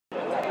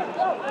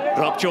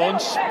Rob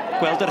Jones,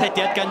 gweld yr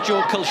hediad gan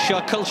Joe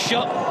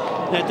Culshaw,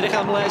 edrych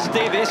am Les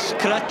Davies,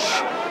 Crutch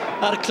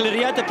ar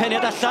cliriad y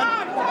peniad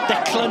allan,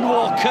 Declan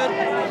Walker,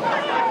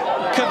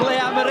 cyfle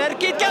am yr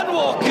ergyd gan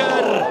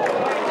Walker,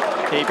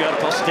 heibio'r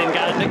postyn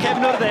gan y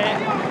cefnwr dde.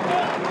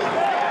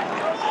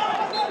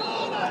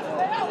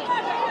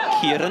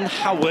 Kieran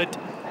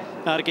Howard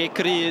ar gei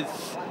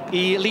grydd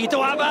i Lido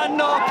Afan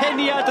o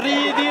peniad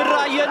rydd i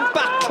Ryan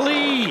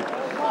Buckley,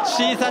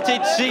 sydd at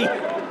Eidsi.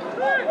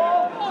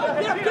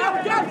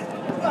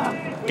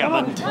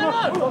 Gammond,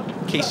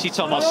 Casey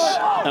Thomas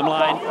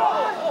ymlaen.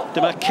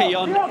 Dyma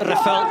Ceion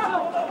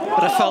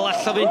Ryffel allan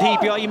fynd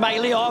heibio i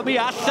Maili o, mi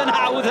all yn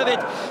hawdd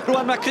hefyd.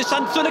 Rwan mae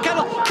Chrysantw yn y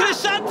canol.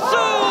 Chrysantw!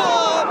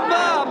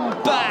 Mam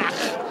bach!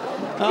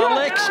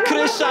 Alex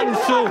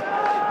Chrysantw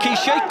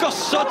ceisio i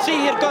gosod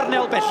i'r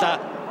gornel bella.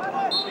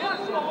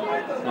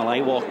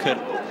 Malai Walker.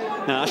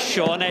 Na,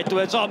 Sean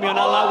Edwards, o, mi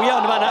o'na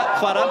lawion fan'na.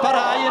 Chwarae'n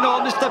parhau yn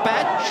ôl Mr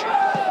Bedge.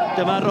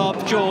 Dyma Rob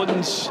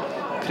Jones.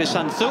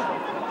 Chrysantw.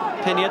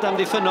 Peniad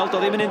amddiffynol, do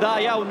ddim yn un dda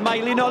iawn.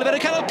 Maili nôl i fer y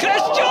canol.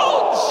 Chris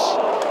Jones!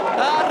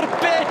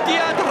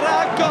 Arbediad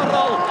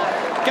ragorol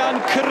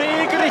gan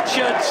Craig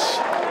Richards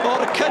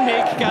o'r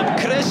cynnig gan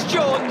Chris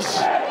Jones.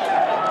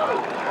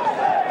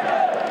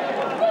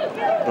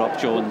 Rob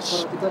Jones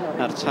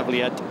ar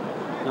tafliad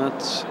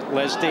at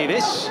Les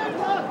Davies.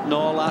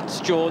 Nôl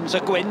at Jones,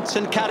 y gwynt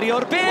yn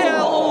cario'r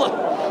bêl.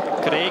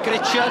 Craig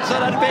Richards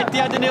ar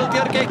arbediad yn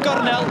ildio'r geg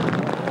gornel.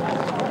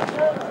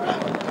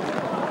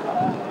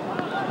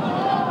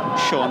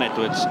 Sean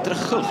Edwards,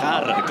 drychwch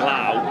ar y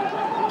glaw.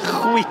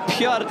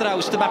 Chwipio ar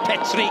draws, dyma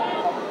Petri.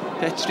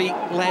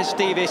 Les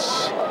Davies.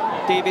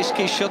 Davies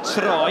ceisio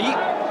troi.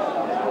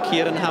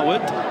 Kieran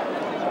Howard.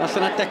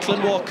 Allan at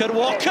Declan Walker.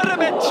 Walker y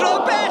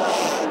metro bell!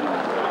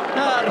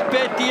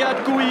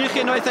 Arbediad gwych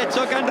unwaith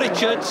eto gan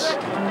Richards.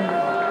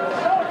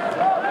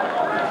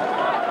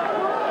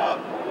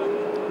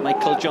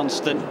 Michael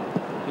Johnston.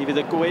 Mi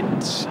fydd y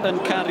gwynt yn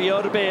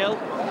cario'r bêl.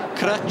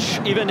 Crutch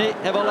i fyny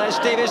efo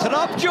Les Davies.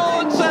 Rob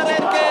Jones ar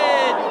ergyd!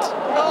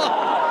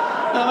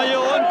 A mae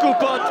o'n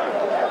gwybod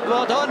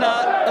fod honna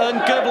yn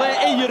gyfle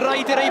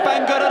eiraid i'r ei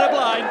Bangor ar y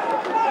blaen.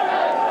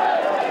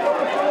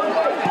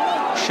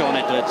 Sean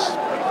Edwards.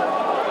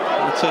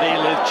 At yr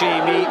eilydd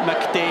Jamie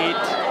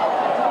McDade.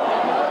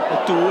 Y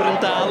dŵr yn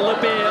dal y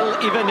bêl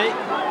i fyny.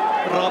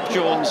 Rob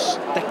Jones,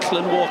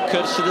 Declan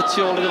Walker sydd y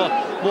tu ôl iddo fo.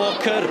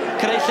 Walker,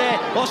 creu lle,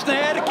 os na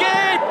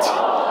ergyd!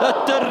 Y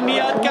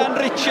dyrniad gan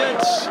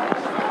Richards.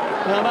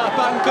 A mae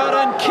Bangor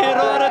yn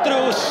curo ar y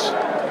drws.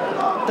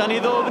 Da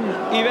ni ddofn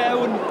i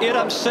fewn i'r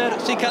amser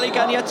sy'n cael ei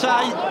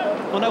ganiatáu.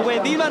 O'na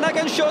weddi fan'na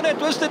gan Sean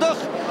Edwards,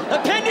 dydwch. Y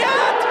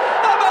peniad!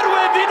 A mae'r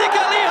weddi wedi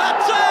cael ei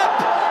hateb!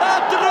 A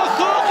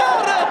drychwch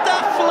ar y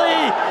dathlu!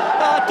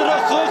 A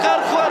drychwch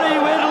ar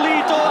chwaraewyr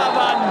Lido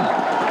Afan.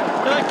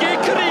 Y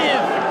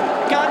gigrydd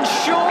gan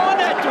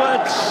Sean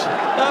Edwards.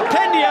 Y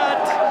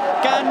peniad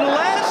gan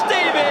Les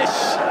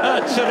Davies. Y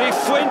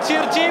triffwynt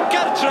i'r tîm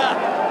cartra.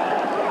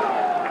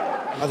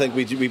 I think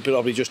we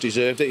probably just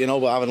deserved it, you know,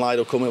 but Afan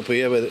Lido coming up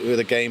here with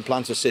a game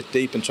plan to sit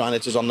deep and try and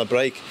hit us on the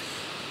break.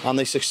 And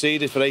they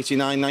succeeded for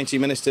 89, 90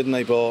 minutes, didn't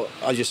they? But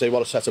as you say,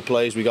 what a set of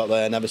plays we got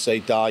there, never say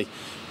die.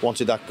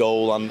 Wanted that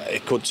goal, and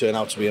it could turn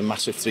out to be a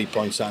massive 3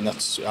 points, and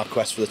that's our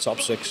quest for the top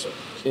 6.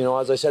 You know,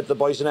 as I said to the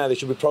boys in there, they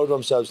should be proud of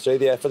themselves today,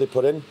 the effort they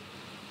put in.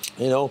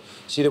 You know,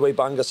 see the way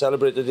Bangor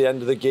celebrated at the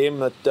end of the game,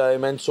 that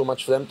meant so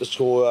much for them to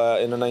score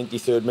in the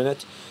 93rd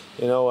minute.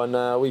 You know,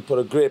 and we put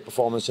a great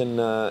performance in,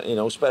 you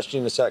know, especially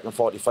in the second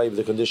 45 of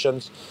the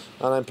conditions,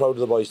 and I'm proud of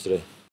the boys today.